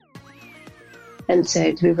And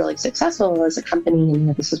so to be really successful as a company,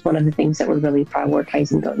 and this is one of the things that we're really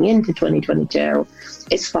prioritizing going into 2022,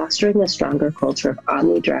 is fostering a stronger culture of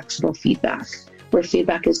omnidirectional feedback, where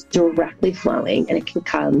feedback is directly flowing and it can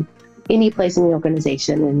come any place in the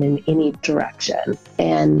organization and in any direction.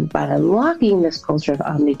 And by unlocking this culture of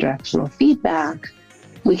omnidirectional feedback,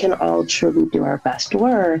 we can all truly do our best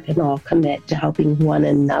work and all commit to helping one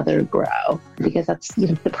another grow. Because that's,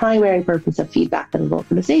 the primary purpose of feedback in an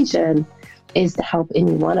organization is to help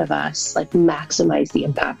any one of us maximize the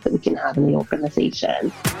impact that we can have in the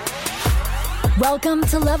organization. Welcome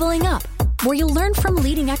to Leveling Up, where you'll learn from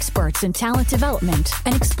leading experts in talent development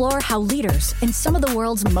and explore how leaders in some of the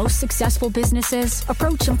world's most successful businesses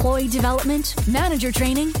approach employee development, manager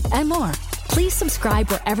training, and more. Please subscribe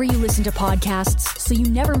wherever you listen to podcasts so you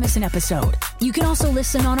never miss an episode. You can also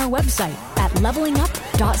listen on our website at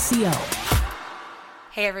levelingup.co.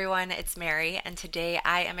 Hey everyone, it's Mary, and today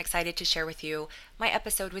I am excited to share with you my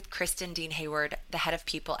episode with Kristen Dean Hayward, the head of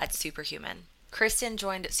people at Superhuman. Kristen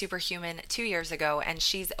joined Superhuman 2 years ago, and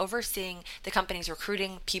she's overseeing the company's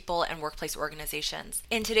recruiting, people, and workplace organizations.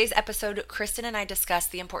 In today's episode, Kristen and I discuss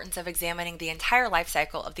the importance of examining the entire life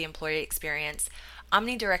cycle of the employee experience,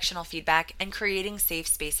 omnidirectional feedback, and creating safe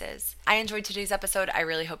spaces. I enjoyed today's episode. I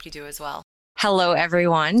really hope you do as well. Hello,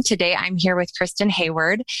 everyone. Today I'm here with Kristen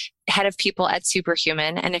Hayward, head of people at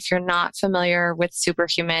Superhuman. And if you're not familiar with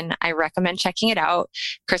Superhuman, I recommend checking it out.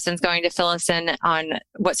 Kristen's going to fill us in on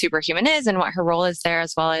what Superhuman is and what her role is there,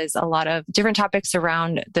 as well as a lot of different topics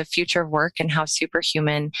around the future of work and how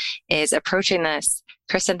Superhuman is approaching this.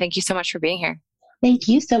 Kristen, thank you so much for being here. Thank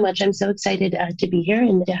you so much. I'm so excited to be here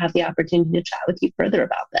and to have the opportunity to chat with you further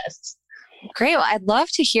about this. Great. Well, I'd love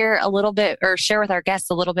to hear a little bit or share with our guests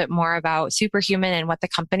a little bit more about Superhuman and what the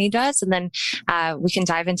company does. And then we can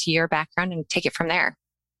dive into your background and take it from there.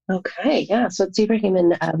 Okay. Yeah. So at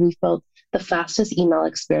Superhuman, we've built the fastest email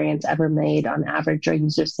experience ever made. On average, our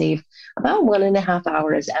users save about 1.5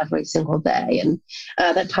 hours every single day. And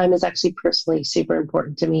that time is actually personally super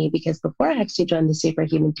important to me because before I actually joined the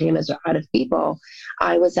Superhuman team as a head of people,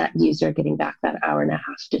 I was that user getting back that 1.5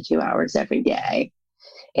 to 2 hours every day.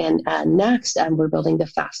 And next, we're building the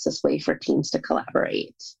fastest way for teams to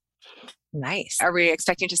collaborate. Nice. Are we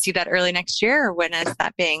expecting to see that early next year, or when is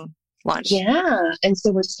that being launched? Yeah. And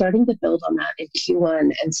so we're starting to build on that in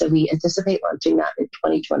Q1. And so we anticipate launching that in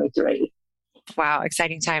 2023. Wow.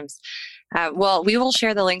 Exciting times. Well, we will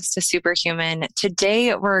share the links to Superhuman.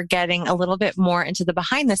 Today, we're getting a little bit more into the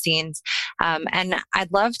behind the scenes. And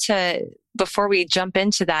I'd love to, before we jump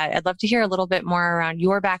into that, I'd love to hear a little bit more around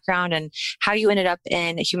your background and how you ended up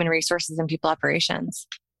in human resources and people operations.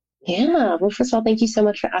 Yeah. Well, first of all, thank you so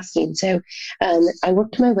much for asking. So I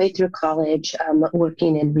worked my way through college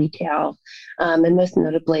working in retail. And most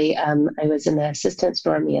notably, I was an assistant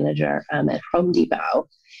store manager at Home Depot.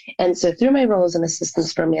 And so through my role as an assistant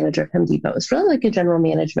store manager at Home Depot, it was really like a general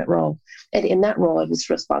management role. And in that role, I was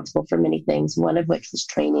responsible for many things, one of which was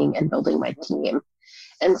training and building my team.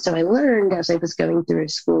 And so I learned as I was going through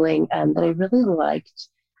schooling that I really liked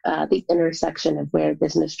the intersection of where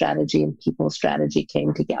business strategy and people strategy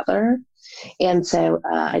came together. And so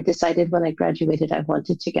I decided when I graduated, I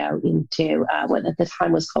wanted to go into what at the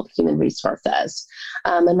time was called human resources.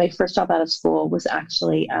 And my first job out of school was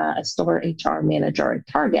actually a store HR manager at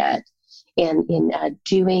Target. And in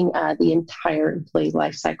doing the entire employee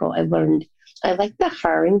life cycle, I learned I like the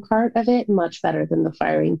hiring part of it much better than the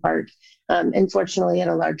firing part. Unfortunately, at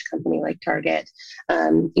a large company like Target,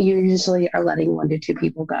 you usually are letting 1 to 2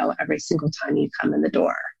 people go every single time you come in the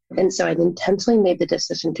door. And so I intentionally made the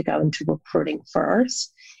decision to go into recruiting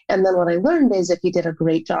first. And then what I learned is if you did a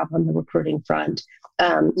great job on the recruiting front,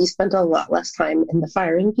 you spent a lot less time in the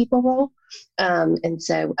firing people role. And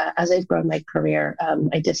so as I've grown my career,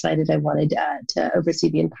 I decided I wanted to oversee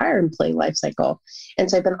the entire employee lifecycle.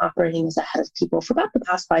 And so I've been operating as a head of people for about the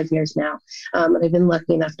past 5 years now. And I've been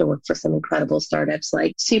lucky enough to work for some incredible startups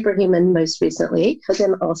like Superhuman most recently, but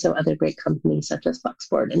then also other great companies such as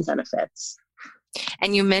Flexboard and Zenefits.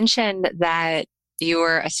 And you mentioned that you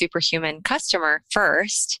were a Superhuman customer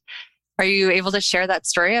first. Are you able to share that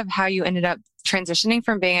story of how you ended up transitioning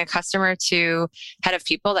from being a customer to head of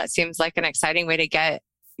people? That seems like an exciting way to get,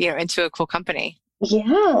 into a cool company.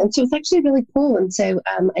 Yeah, and so it's actually really cool. And so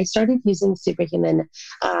I started using Superhuman when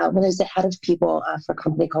I was the head of people for a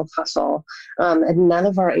company called Hustle, and none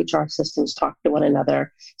of our HR systems talked to one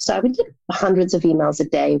another. So I would get hundreds of emails a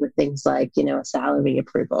day with things like, a salary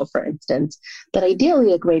approval, for instance. But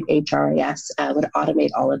ideally, a great HRIS would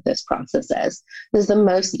automate all of those processes. This is the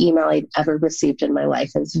most email I'd ever received in my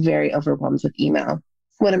life. I was very overwhelmed with email.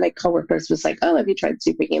 One of my coworkers was like, "Oh, have you tried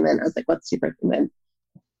Superhuman?" I was like, "What's Superhuman?"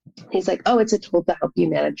 He's like, oh, it's a tool to help you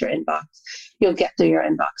manage your inbox. You'll get through your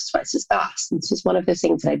inbox twice as fast. And this was one of the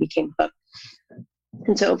things that I became hooked.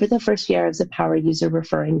 And so over the first year, I was a power user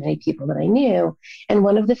referring many people that I knew. And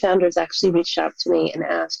one of the founders actually reached out to me and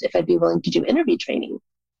asked if I'd be willing to do interview training.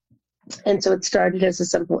 And so it started as a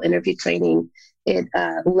simple interview training. It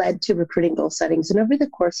led to recruiting goal settings. And over the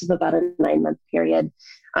course of about a 9-month period,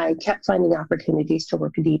 I kept finding opportunities to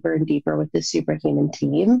work deeper and deeper with this superhuman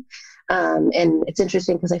team. And it's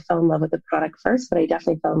interesting because I fell in love with the product first, but I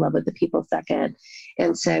definitely fell in love with the people second.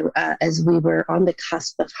 And so as we were on the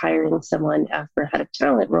cusp of hiring someone for a head of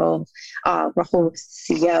talent role, Rahul was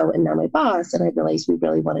CEO and now my boss, and I realized we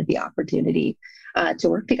really wanted the opportunity to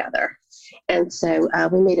work together. And so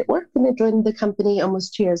we made it work, and I joined the company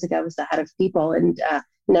almost 2 years ago as the head of people, and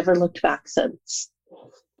never looked back since.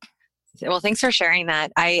 Well, thanks for sharing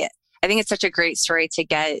that. I think it's such a great story to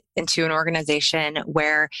get into an organization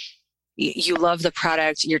where you love the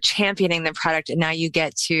product, you're championing the product, and now you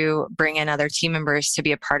get to bring in other team members to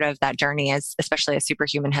be a part of that journey, especially as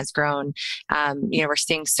Superhuman has grown. We're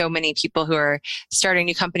seeing so many people who are starting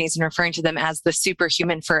new companies and referring to them as the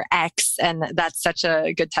superhuman for X. And that's such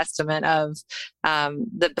a good testament of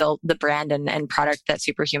the brand and product that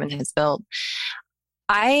Superhuman has built.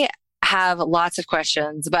 I have lots of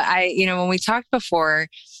questions, but when we talked before,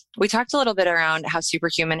 we talked a little bit around how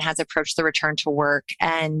Superhuman has approached the return to work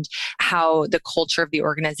and how the culture of the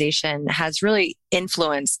organization has really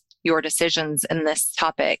influenced your decisions in this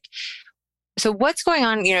topic. So what's going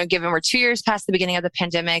on, given we're 2 years past the beginning of the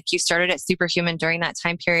pandemic, you started at Superhuman during that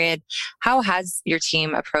time period. How has your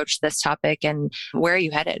team approached this topic and where are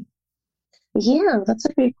you headed? Yeah, that's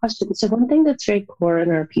a great question. So one thing that's very core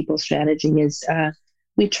in our people strategy is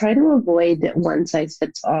we try to avoid one size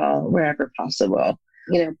fits all wherever possible.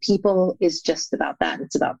 People is just about that.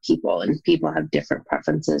 It's about people, and people have different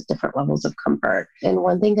preferences, different levels of comfort. And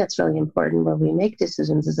one thing that's really important when we make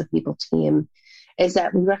decisions as a people team is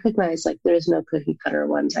that we recognize there is no cookie cutter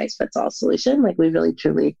one size fits all solution. We really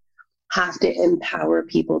truly have to empower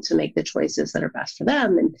people to make the choices that are best for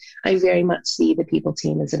them. And I very much see the people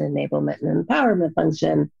team as an enablement and empowerment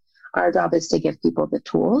function. Our job is to give people the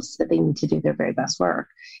tools that they need to do their very best work.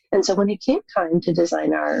 And so when it came time to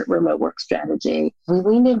design our remote work strategy, we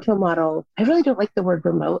leaned into a model. I really don't like the word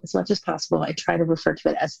remote as much as possible. I try to refer to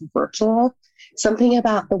it as virtual. Something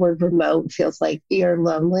about the word remote feels like you're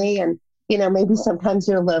lonely, and maybe sometimes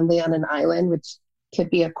you're lonely on an island, which could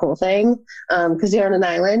be a cool thing because you're on an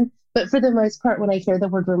island. But for the most part, when I hear the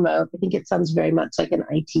word remote, I think it sounds very much like an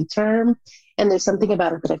IT term. And there's something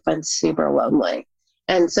about it that I find super lonely.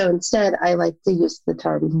 And so instead, I like to use the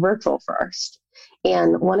term virtual first.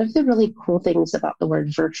 And one of the really cool things about the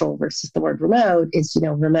word virtual versus the word remote is,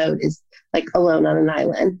 remote is like alone on an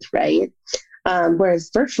island, right? Whereas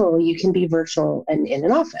virtual, you can be virtual and in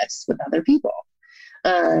an office with other people.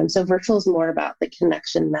 So virtual is more about the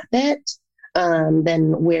connection method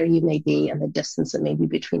than where you may be and the distance that may be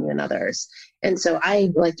between you and others. And so I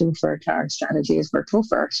like to refer to our strategy as virtual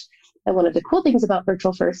first. And one of the cool things about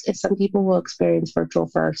virtual first is some people will experience virtual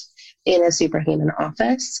first in a Superhuman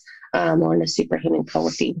office or in a Superhuman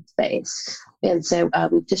co-working space. And so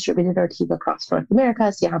we've distributed our team across North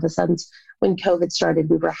America. So you have a sense, when COVID started,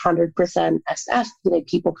 we were 100% SF,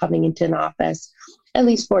 people coming into an office at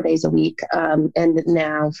least 4 days a week. And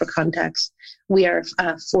now, for context, we are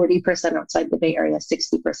 40% outside the Bay Area,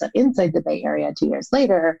 60% inside the Bay Area 2 years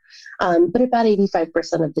later. But about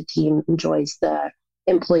 85% of the team enjoys the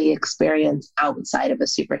employee experience outside of a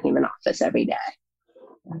Superhuman office every day.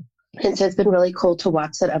 And so it's been really cool to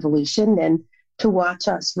watch that evolution and to watch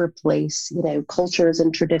us replace, cultures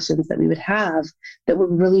and traditions that we would have that were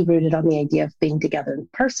really rooted on the idea of being together in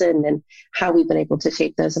person, and how we've been able to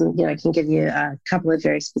shape those. And, I can give you a couple of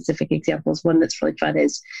very specific examples. One that's really fun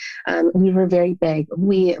is we were very big.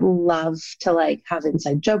 We love to have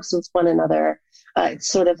inside jokes with one another.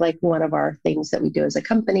 It's sort of like one of our things that we do as a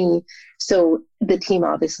company. So the team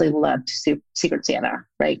obviously loved Secret Santa,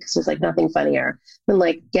 right? Because there's nothing funnier than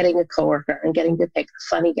getting a coworker and getting to pick a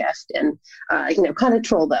funny gift and, kind of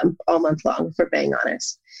troll them all month long, if we're being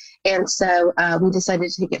honest. And so we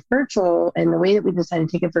decided to take it virtual. And the way that we decided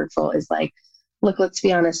to take it virtual is look, let's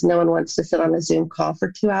be honest, no one wants to sit on a Zoom call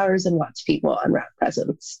for 2 hours and watch people unwrap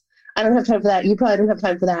presents. I don't have time for that. You probably don't have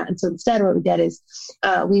time for that. And so instead what we did is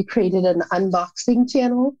we created an unboxing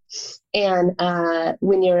channel. And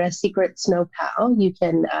when you're a secret snow pal, you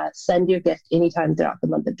can send your gift anytime throughout the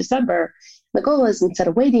month of December. The goal is, instead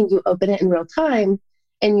of waiting, you open it in real time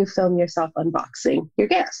and you film yourself unboxing your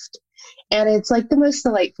gift. And it's the most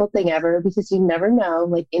delightful thing ever, because you never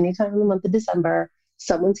know, anytime in the month of December,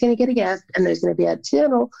 someone's going to get a gift and there's going to be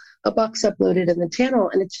a box uploaded in the channel.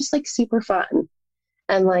 And it's just like super fun.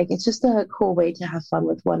 And like, it's just a cool way to have fun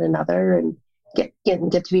with one another and get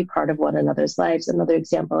to be part of one another's lives. Another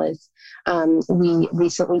example is we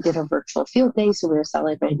recently did a virtual field day. So we were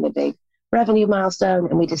celebrating a big revenue milestone,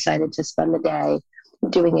 and we decided to spend the day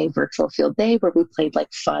doing a virtual field day where we played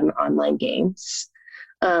like fun online games.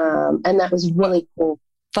 And that was really cool.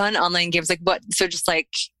 Fun online games, like what? So just like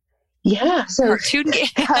so cartoon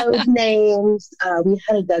games. Code names. We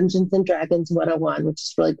had a Dungeons and Dragons 101, which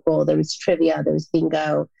is really cool. There was trivia, there was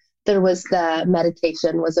bingo, there was the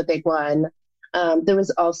meditation was a big one. There was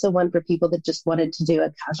also one for people that just wanted to do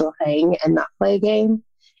a casual hang and not play a game.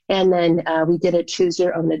 And then we did a choose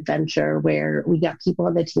your own adventure where we got people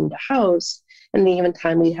on the team to host. And the given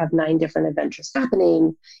time, we have 9 different adventures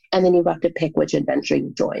happening. And then you got to pick which adventure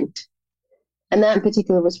you joined. And that in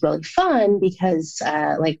particular was really fun because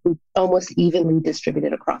we almost evenly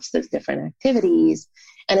distributed across those different activities.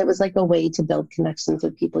 And it was like a way to build connections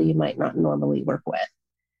with people you might not normally work with.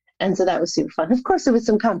 And so that was super fun. Of course, there was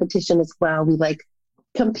some competition as well. We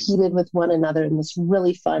competed with one another in this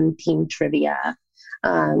really fun team trivia,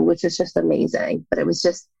 which was just amazing. But it was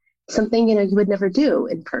just something, you would never do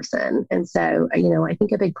in person. And so, I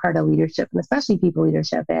think a big part of leadership, and especially people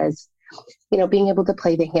leadership, is, being able to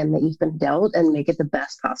play the hand that you've been dealt and make it the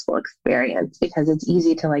best possible experience, because it's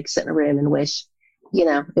easy to sit in a room and wish,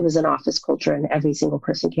 it was an office culture and every single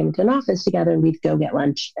person came into an office together and we'd go get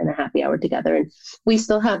lunch and a happy hour together. And we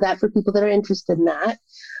still have that for people that are interested in that.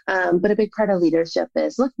 But a big part of leadership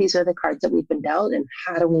is, look, these are the cards that we've been dealt, and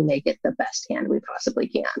how do we make it the best hand we possibly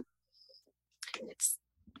can? It's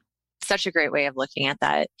such a great way of looking at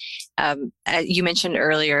that. You mentioned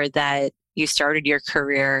earlier that you started your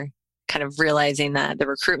career kind of realizing that the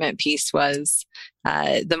recruitment piece was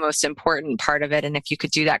the most important part of it. And if you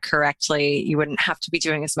could do that correctly, you wouldn't have to be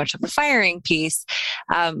doing as much of the firing piece.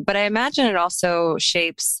 But I imagine it also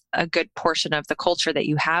shapes a good portion of the culture that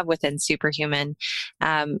you have within Superhuman.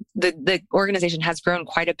 The organization has grown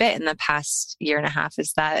quite a bit in the past year and a half.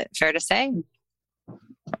 Is that fair to say?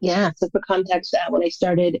 Yeah. So for context, when I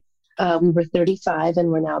started, we were 35 and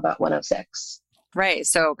we're now about 106. Right.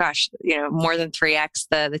 So gosh, more than 3x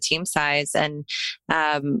the team size, and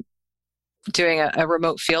doing a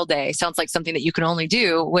remote field day sounds like something that you can only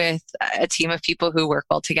do with a team of people who work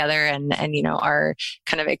well together and are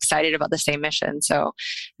kind of excited about the same mission. So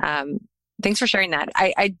thanks for sharing that.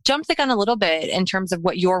 I jumped the gun a little bit in terms of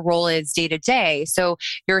what your role is day to day. So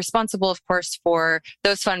you're responsible, of course, for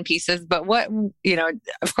those fun pieces, but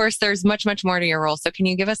of course, there's much, much more to your role. So can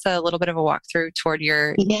you give us a little bit of a walkthrough toward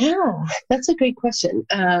your... Yeah, that's a great question.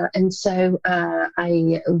 And so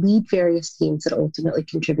I lead various teams that ultimately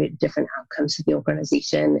contribute different outcomes to the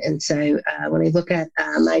organization. And so when I look at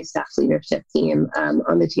my staff leadership team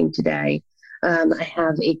on the team today, I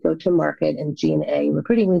have a go-to-market and G&A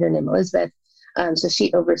recruiting leader named Elizabeth. So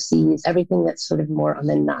she oversees everything that's sort of more on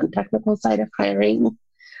the non-technical side of hiring.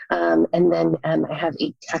 And then I have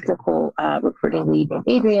a technical recruiting lead named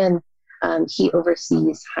Adrian. He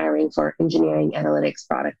oversees hiring for engineering, analytics,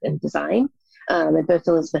 product, and design. And both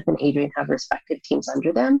Elizabeth and Adrian have respective teams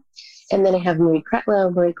under them. And then I have Marie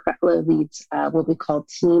Kretlow. Marie Kretlow leads what we call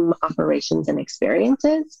team operations and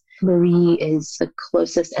experiences. Marie is the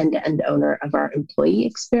closest end-to-end owner of our employee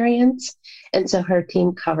experience. And so her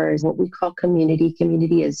team covers what we call community.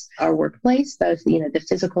 Community is our workplace, both the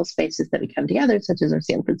physical spaces that we come together, such as our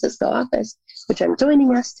San Francisco office, which I'm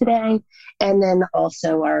joining us today, and then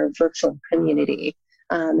also our virtual community.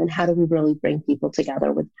 And how do we really bring people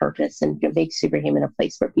together with purpose and make Superhuman a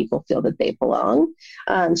place where people feel that they belong?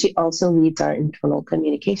 She also leads our internal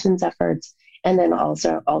communications efforts, and then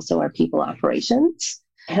also our people operations.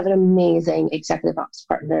 I have an amazing executive ops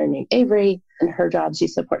partner named Avery, and her job, she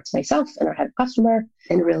supports myself and our head of customer.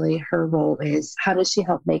 And really her role is, how does she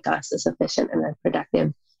help make us as efficient and as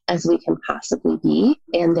productive as we can possibly be?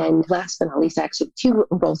 And then last but not least, I actually have 2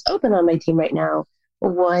 roles open on my team right now.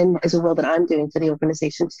 One is a role that I'm doing for the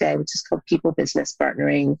organization today, which is called People Business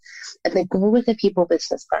Partnering. And the goal with the People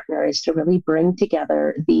Business Partner is to really bring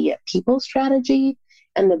together the people strategy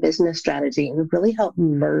and the business strategy and really help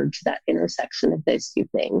merge that intersection of those 2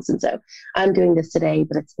 things. And so I'm doing this today,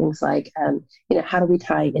 but it's things like, how do we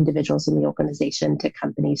tie individuals in the organization to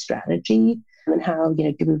company strategy? And how,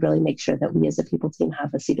 do we really make sure that we as a people team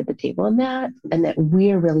have a seat at the table in that, and that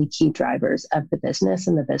we're really key drivers of the business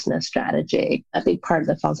and the business strategy. A big part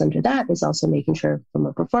that falls under that is also making sure from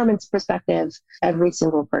a performance perspective, every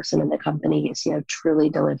single person in the company is, truly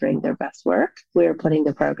delivering their best work. We're putting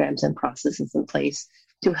the programs and processes in place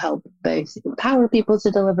to help both empower people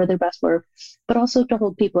to deliver their best work, but also to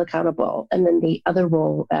hold people accountable. And then the other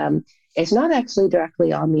role is not actually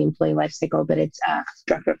directly on the employee lifecycle, but it's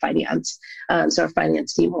director of finance. So our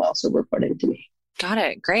finance team will also report into me. Got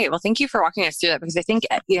it. Great. Well, thank you for walking us through that, because I think,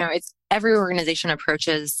 it's every organization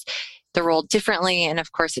approaches the role differently. And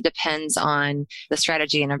of course, it depends on the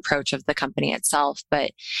strategy and approach of the company itself.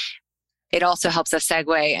 But it also helps us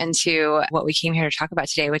segue into what we came here to talk about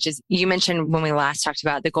today, which is, you mentioned when we last talked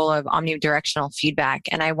about the goal of omnidirectional feedback.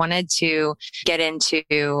 And I wanted to get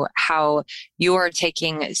into how you're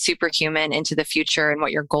taking Superhuman into the future and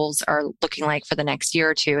what your goals are looking like for the next year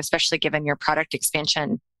or two, especially given your product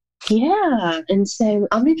expansion. Yeah. And so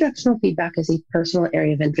omnidirectional feedback is a personal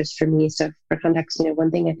area of interest for me. So for context,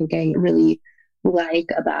 one thing I think I really like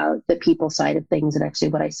about the people side of things, and actually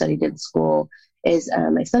what I studied in school, is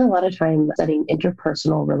I spent a lot of time studying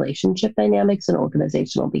interpersonal relationship dynamics and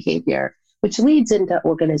organizational behavior, which leads into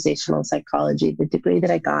organizational psychology. The degree that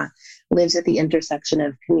I got lives at the intersection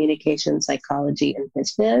of communication, psychology, and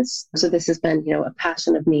business. So this has been, a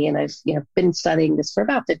passion of me, and I've, been studying this for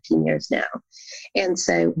about 15 years now. And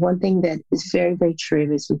so one thing that is very, very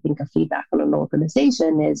true as we think of feedback on an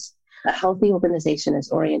organization is a healthy organization is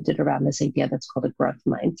oriented around this idea that's called a growth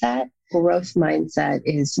mindset. Growth mindset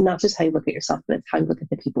is not just how you look at yourself, but it's how you look at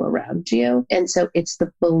the people around you. And so it's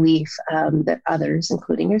the belief that others,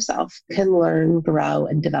 including yourself, can learn, grow,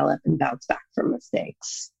 and develop and bounce back from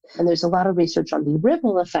mistakes. And there's a lot of research on the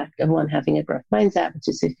ripple effect of one having a growth mindset, which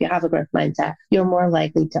is if you have a growth mindset, you're more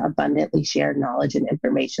likely to abundantly share knowledge and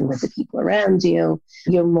information with the people around you.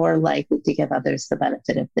 You're more likely to give others the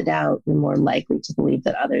benefit of the doubt. You're more likely to believe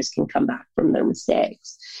that others can come back from their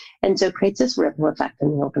mistakes. And so it creates this ripple effect in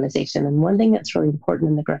the organization. And one thing that's really important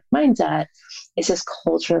in the growth mindset is this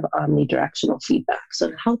culture of omnidirectional feedback. So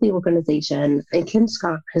a healthy organization, and Kim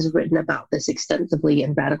Scott has written about this extensively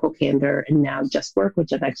in Radical Candor and now Just Work,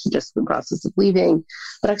 which I'm actually just in the process of leaving.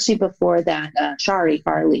 But actually before that, Shari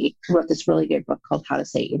Harley wrote this really good book called How to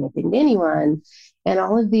Say Anything to Anyone. And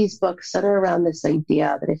all of these books center around this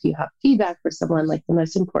idea that if you have feedback for someone, like the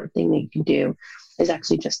most important thing that you can do is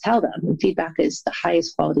actually just tell them. And feedback is the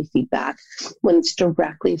highest quality feedback when it's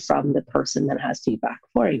directly from the person that has feedback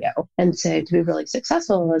for you. And so to be really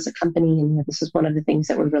successful as a company, and this is one of the things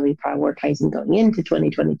that we're really prioritizing going into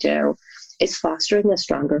 2022, is fostering a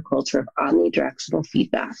stronger culture of omnidirectional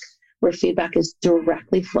feedback, where feedback is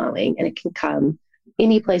directly flowing and it can come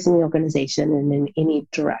any place in the organization and in any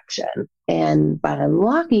direction. And by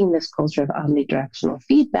unlocking this culture of omnidirectional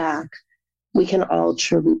feedback, we can all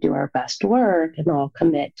truly do our best work and all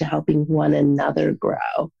commit to helping one another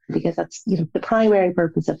grow. Because that's, the primary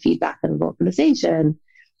purpose of feedback in an organization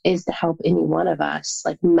is to help any one of us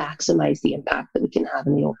maximize the impact that we can have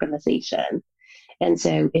in the organization. And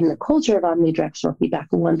so in the culture of omnidirectional feedback,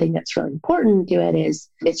 one thing that's really important to it is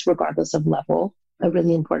it's regardless of level. A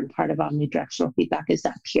really important part of omnidirectional feedback is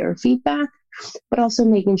that peer feedback, but also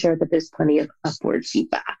making sure that there's plenty of upward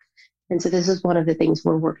feedback. And so this is one of the things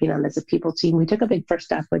we're working on as a people team. We took a big first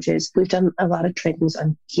step, which is we've done a lot of trainings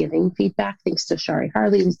on giving feedback, thanks to Shari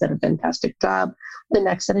Harley, who's done a fantastic job. The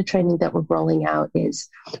next set of training that we're rolling out is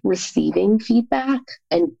receiving feedback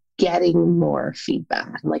and getting more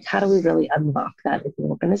feedback. How do we really unlock that in the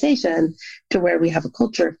organization to where we have a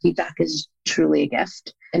culture of feedback is truly a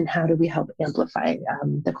gift? And how do we help amplify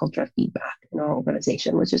the culture of feedback in our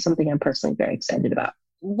organization, which is something I'm personally very excited about.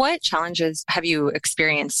 What challenges have you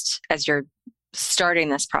experienced as you're starting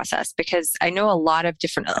this process? Because I know a lot of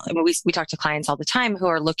different, we talk to clients all the time who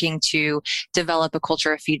are looking to develop a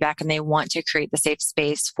culture of feedback, and they want to create the safe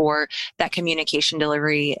space for that communication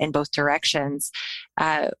delivery in both directions.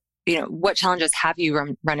 What challenges have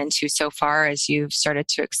you run into so far as you've started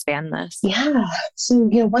to expand this? Yeah. So,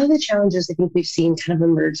 one of the challenges I think we've seen kind of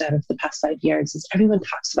emerge out of the past 5 years is everyone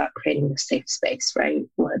talks about creating a safe space, right?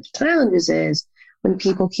 One of the challenges is when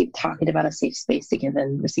people keep talking about a safe space to give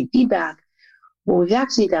and receive feedback, what we've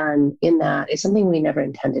actually done in that is something we never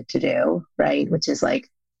intended to do, right? Which is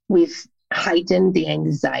we've heightened the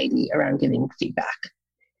anxiety around giving feedback.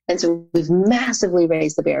 And so we've massively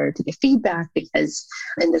raised the barrier to give feedback and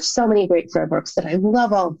there's so many great frameworks that I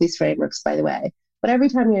love all of these frameworks, by the way. But every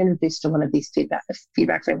time you're introduced to one of these feedback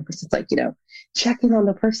frameworks, it's check in on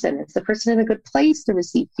the person. Is the person in a good place to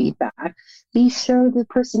receive feedback? Be sure the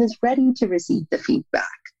person is ready to receive the feedback.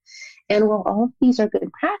 And while all of these are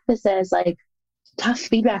good practices, tough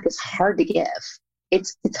feedback is hard to give.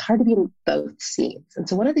 It's hard to be in both scenes. And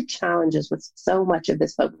so one of the challenges with so much of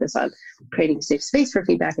this focus on creating safe space for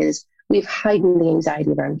feedback is we've heightened the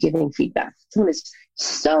anxiety around giving feedback. Someone is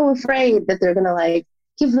so afraid that they're going to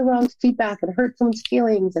give the wrong feedback and hurt someone's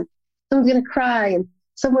feelings, and someone's going to cry, and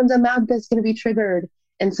someone's amygdala is going to be triggered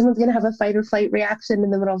and someone's going to have a fight or flight reaction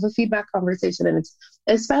in the middle of a feedback conversation. And it's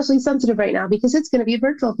especially sensitive right now because it's going to be a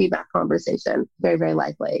virtual feedback conversation, very, very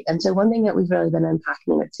likely. And so one thing that we've really been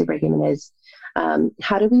unpacking at Superhuman is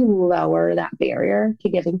how do we lower that barrier to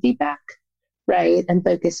giving feedback, right? And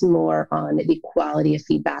focus more on the quality of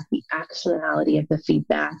feedback, the actionality of the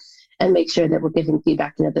feedback, and make sure that we're giving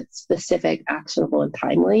feedback that's specific, actionable, and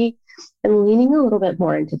timely, and leaning a little bit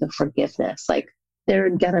more into the forgiveness. Like, there are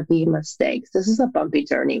going to be mistakes. This is a bumpy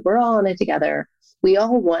journey. We're all in it together. We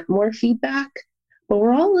all want more feedback, but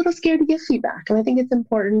we're all a little scared to give feedback. And I think it's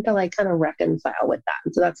important to kind of reconcile with that.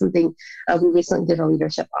 And so that's something we recently did a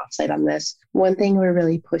leadership offsite on this. One thing we're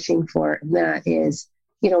really pushing for in that is,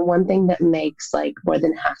 one thing that makes more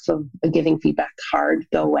than half of giving feedback hard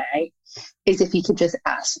go away is if you could just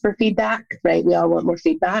ask for feedback, right? We all want more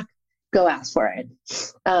feedback. Go ask for it.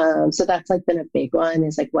 So that's been a big one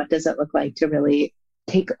is what does it look like to really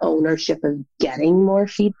take ownership of getting more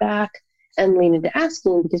feedback and lean into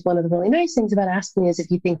asking? Because one of the really nice things about asking is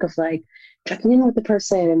if you think of checking in with the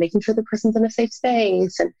person and making sure the person's in a safe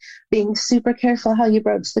space and being super careful how you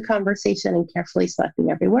broach the conversation and carefully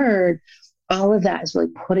selecting every word, all of that is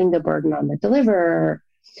really putting the burden on the deliverer.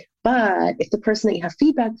 But if the person that you have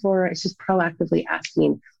feedback for is just proactively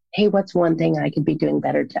asking, hey, what's one thing I could be doing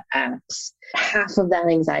better to X? Half of that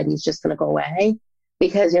anxiety is just going to go away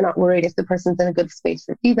because you're not worried if the person's in a good space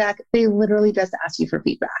for feedback. They literally just ask you for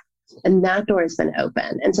feedback. And that door has been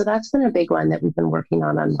open. And so that's been a big one that we've been working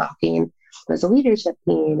on unlocking as a leadership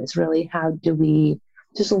team is really how do we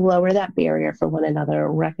just lower that barrier for one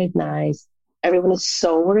another, recognize everyone is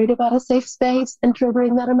so worried about a safe space and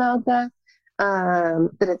triggering that amygdala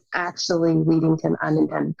that it's actually leading to an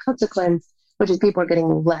unintended consequence, which is people are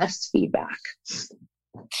getting less feedback.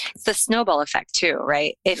 It's the snowball effect too,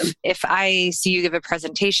 right? If I see you give a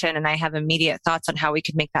presentation and I have immediate thoughts on how we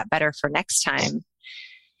could make that better for next time,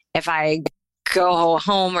 if I go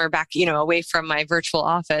home or back, away from my virtual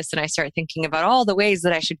office and I start thinking about all the ways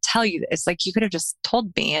that I should tell you this, you could have just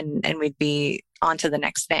told me and we'd be on to the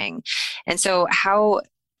next thing. And so how,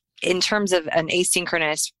 in terms of an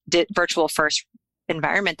asynchronous virtual first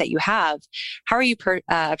environment that you have, how are you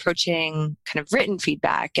approaching kind of written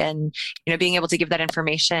feedback and, being able to give that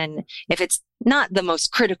information if it's not the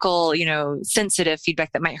most critical, sensitive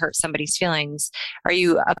feedback that might hurt somebody's feelings? Are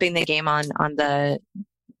you upping the game on the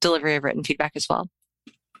delivery of written feedback as well?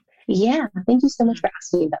 Yeah, thank you so much for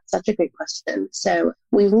asking. That's such a great question. So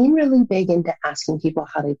we lean really big into asking people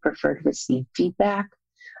how they prefer to receive feedback.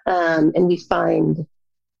 And we find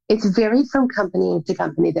it's varied from company to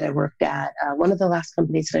company that I worked at. One of the last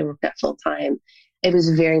companies that I worked at full time, it was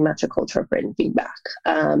very much a culture of written feedback.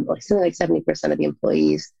 Something like 70% of the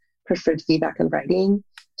employees preferred feedback in writing.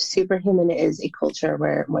 Superhuman is a culture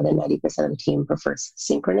where more than 90% of the team prefers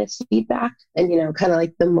synchronous feedback. And, kind of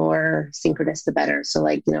the more synchronous, the better. So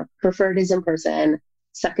preferred is in person.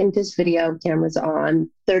 Second is video, cameras on.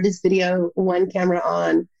 Third is video, one camera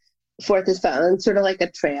on. Fourth is phone, sort of like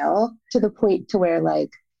a trail to the point to where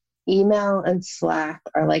email and Slack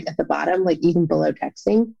are at the bottom, even below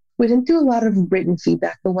texting. We didn't do a lot of written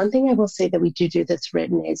feedback. The one thing I will say that we do that's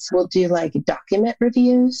written is we'll do document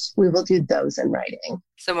reviews. We will do those in writing.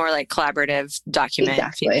 So more collaborative document.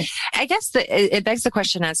 Exactly. I guess it begs the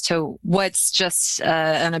question as to what's just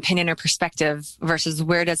an opinion or perspective versus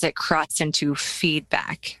where does it cross into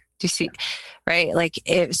feedback? Do you see, right?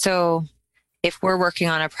 If we're working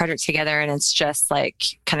on a project together and it's just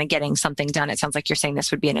kind of getting something done, it sounds like you're saying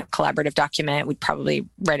this would be in a collaborative document. We'd probably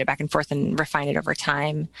write it back and forth and refine it over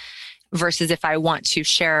time. Versus if I want to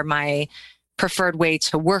share my preferred way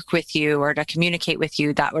to work with you or to communicate with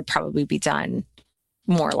you, that would probably be done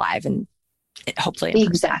more live and hopefully.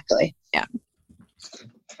 Exactly. Yeah.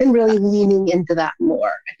 And really leaning into that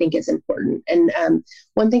more, I think is important. And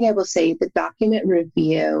one thing I will say, the document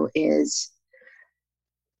review is,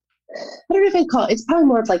 I don't know if I call it, it's probably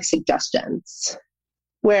more of suggestions.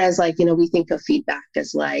 Whereas we think of feedback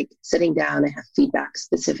as sitting down and have feedback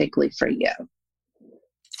specifically for you.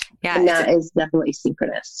 Yeah. And that is definitely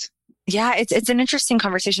synchronous. Yeah, it's an interesting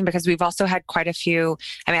conversation because we've also had quite a few.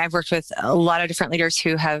 I've worked with a lot of different leaders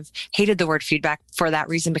who have hated the word feedback for that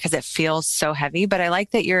reason because it feels so heavy. But I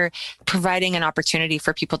like that you're providing an opportunity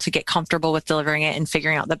for people to get comfortable with delivering it and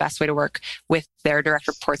figuring out the best way to work with their direct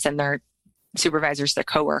reports and their supervisors, their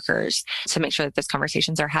coworkers, to make sure that those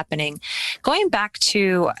conversations are happening. Going back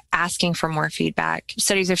to asking for more feedback,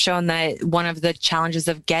 studies have shown that one of the challenges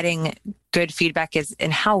of getting good feedback is in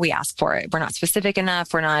how we ask for it. We're not specific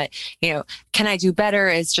enough. We're not, can I do better?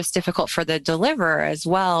 It's just difficult for the deliverer as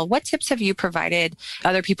well. What tips have you provided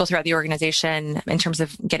other people throughout the organization in terms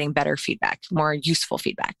of getting better feedback, more useful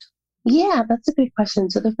feedback? Yeah, that's a good question.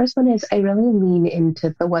 So the first one is I really lean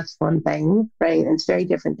into the what's one thing, right? And it's very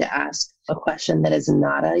different to ask a question that is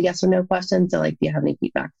not a yes or no question. So like, do you have any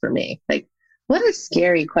feedback for me? Like, what a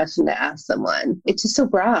scary question to ask someone. It's just so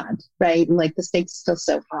broad, right? And like the stakes still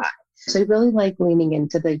so high. So I really like leaning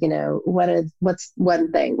into the, what's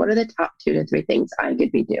one thing? What are the top 2 to 3 things I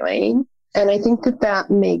could be doing? And I think that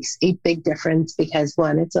makes a big difference because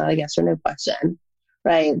 1, it's not a yes or no question,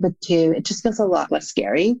 right? But 2, it just feels a lot less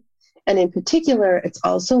scary. And in particular, it's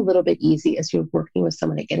also a little bit easy as you're working with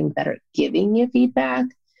someone at getting better at giving you feedback.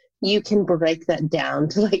 You can break that down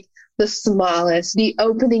to like the smallest, the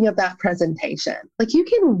opening of that presentation. Like you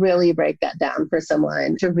can really break that down for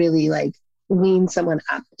someone to really like wean someone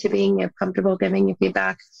up to being comfortable giving you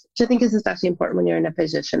feedback, which I think is especially important when you're in a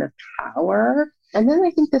position of power. And then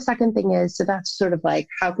I think the second thing is, so that's sort of like,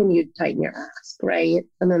 how can you tighten your ask, right?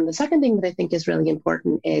 And then the second thing that I think is really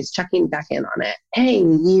important is checking back in on it. Hey,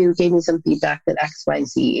 you gave me some feedback that X, Y,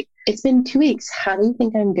 Z. It's been 2 weeks. How do you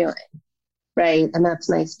think I'm doing? Right? And that's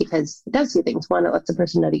nice because it does 2 things. 1, it lets the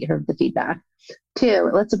person know that you heard the feedback. 2,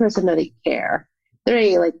 it lets the person know that you care.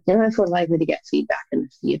 3, like you're much more likely to get feedback in the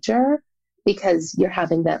future because you're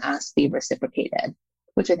having that ask be reciprocated,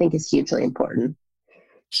 which I think is hugely important.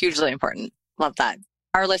 Hugely important. Love that.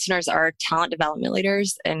 Our listeners are talent development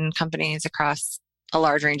leaders in companies across a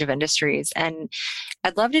large range of industries. And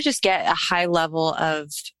I'd love to just get a high level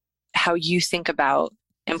of how you think about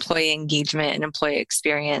employee engagement and employee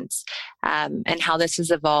experience, and how this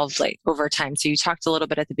has evolved like over time. So you talked a little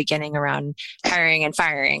bit at the beginning around hiring and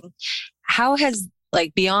firing. How has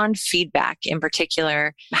beyond feedback in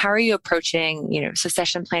particular, how are you approaching,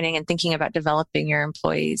 succession planning and thinking about developing your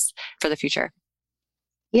employees for the future?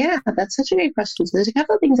 Yeah, that's such a great question. So there's a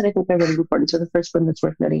couple of things that I think are really important. So the first one that's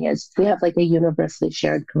worth noting is we have like a universally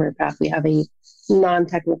shared career path. We have a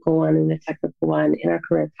non-technical one and a technical one in our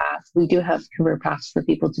career path. We do have career paths for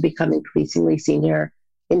people to become increasingly senior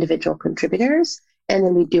individual contributors. And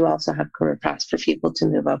then we do also have career paths for people to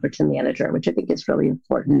move over to manager, which I think is really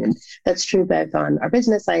important. And that's true both on our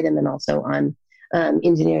business side and then also on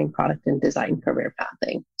engineering, product, and design career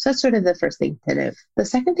pathing. So that's sort of the first thing to know. The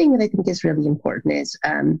second thing that I think is really important is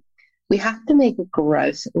we have to make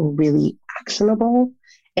growth really actionable.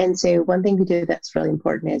 And so one thing we do that's really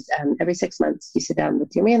important is every 6 months you sit down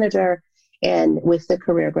with your manager and with the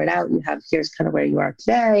career grid out, you have here's kind of where you are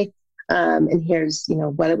today. And here's,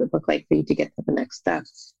 what it would look like for you to get to the next step.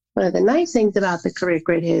 One of the nice things about the career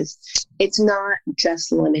grid is it's not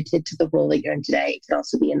just limited to the role that you're in today. It can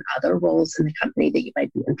also be in other roles in the company that you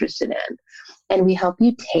might be interested in. And we help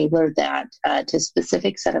you tailor that to a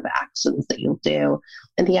specific set of actions that you'll do.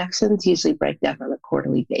 And the actions usually break down on a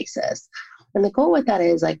quarterly basis. And the goal with that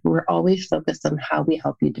is we're always focused on how we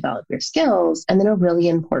help you develop your skills. And then a really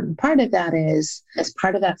important part of that is, as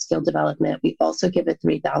part of that skill development, we also give a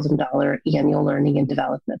 $3,000 annual learning and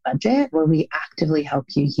development budget where we actively help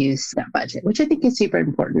you use that budget, which I think is super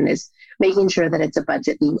important, is making sure that it's a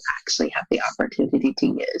budget that you actually have the opportunity to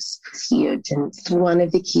use. It's huge. And one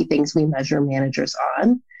of the key things we measure managers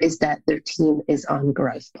on is that their team is on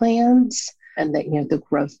growth plans. And that, the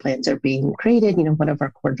growth plans are being created. One of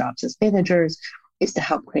our core jobs as managers is to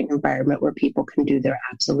help create an environment where people can do their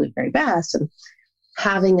absolute very best. And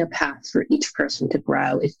having a path for each person to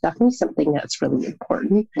grow is definitely something that's really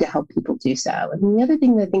important to help people do so. And the other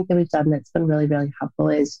thing that I think that we've done that's been really, really helpful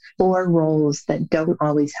is for roles that don't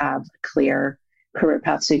always have a clear career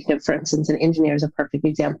path. So, for instance, an engineer is a perfect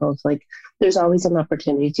example of there's always an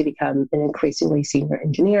opportunity to become an increasingly senior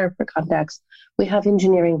engineer. For context, we have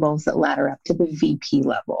engineering roles that ladder up to the VP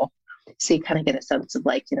level. So you kind of get a sense of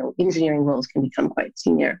engineering roles can become quite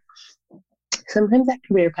senior. Sometimes that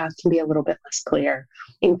career path can be a little bit less clear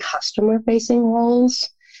in customer facing roles.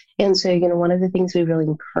 And so, one of the things we really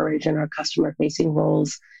encourage in our customer facing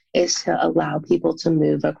roles is to allow people to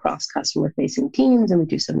move across customer facing teams, and we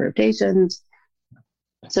do some rotations.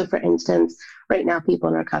 So for instance, right now, people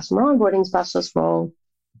in our customer onboarding specialist role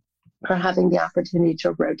are having the opportunity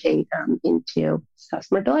to rotate into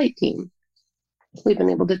customer delight team. We've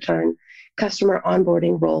been able to turn customer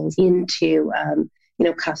onboarding roles into,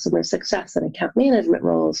 customer success and account management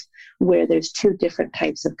roles where there's 2 different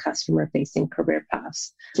types of customer-facing career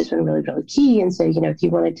paths, which has been really, really key. And so, if you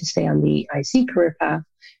wanted to stay on the IC career path,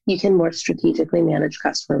 You can more strategically manage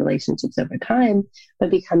customer relationships over time by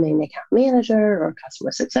becoming an account manager or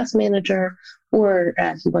customer success manager, or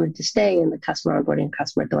if you wanted to stay in the customer onboarding and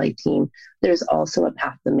customer delight team, there's also a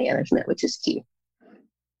path to management, which is key.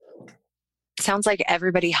 Sounds like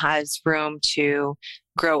everybody has room to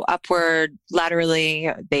grow upward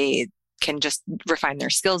laterally. They can just refine their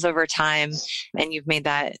skills over time, and you've made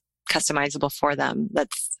that customizable for them.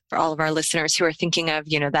 That's for all of our listeners who are thinking of,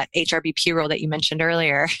 that HRBP role that you mentioned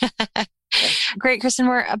earlier. Great, Kristen,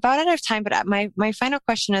 we're about out of time, but my final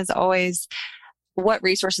question is always, what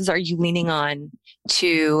resources are you leaning on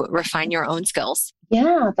to refine your own skills?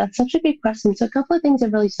 Yeah, that's such a good question. So a couple of things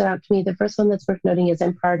that really stood out to me. The first one that's worth noting is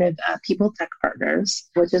I'm part of People Tech Partners,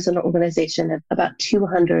 which is an organization of about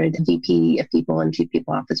 200 VP of people and chief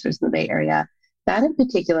people officers in the Bay Area. That in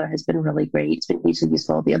particular has been really great. It's been hugely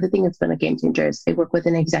useful. The other thing that's been a game changer is I work with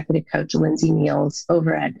an executive coach, Lindsay Niels,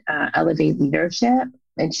 over at Elevate Leadership,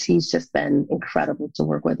 and she's just been incredible to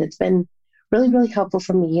work with. It's been really, really helpful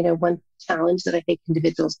for me. One challenge that I think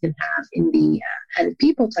individuals can have in the head of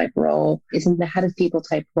people type role is in the head of people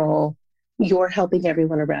type role, you're helping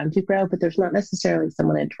everyone around you grow, but there's not necessarily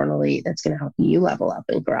someone internally that's going to help you level up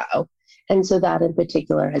and grow. And so that in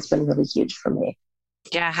particular has been really huge for me.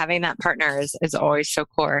 Yeah, having that partner is always so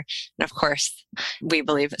core. And of course, we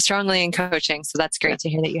believe strongly in coaching. So that's great to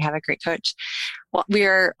hear that you have a great coach. Well,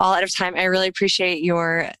 we're all out of time. I really appreciate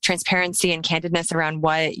your transparency and candidness around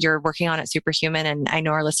what you're working on at Superhuman. And I know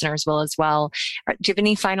our listeners will as well. Do you have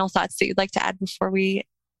any final thoughts that you'd like to add before we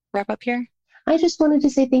wrap up here? I just wanted to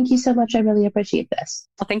say thank you so much. I really appreciate this.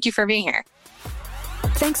 Well, thank you for being here.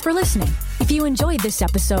 Thanks for listening. If you enjoyed this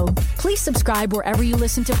episode, please subscribe wherever you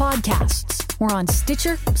listen to podcasts. We're on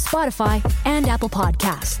Stitcher, Spotify, and Apple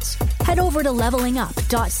Podcasts. Head over to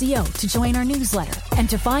levelingup.co to join our newsletter and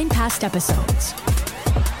to find past episodes.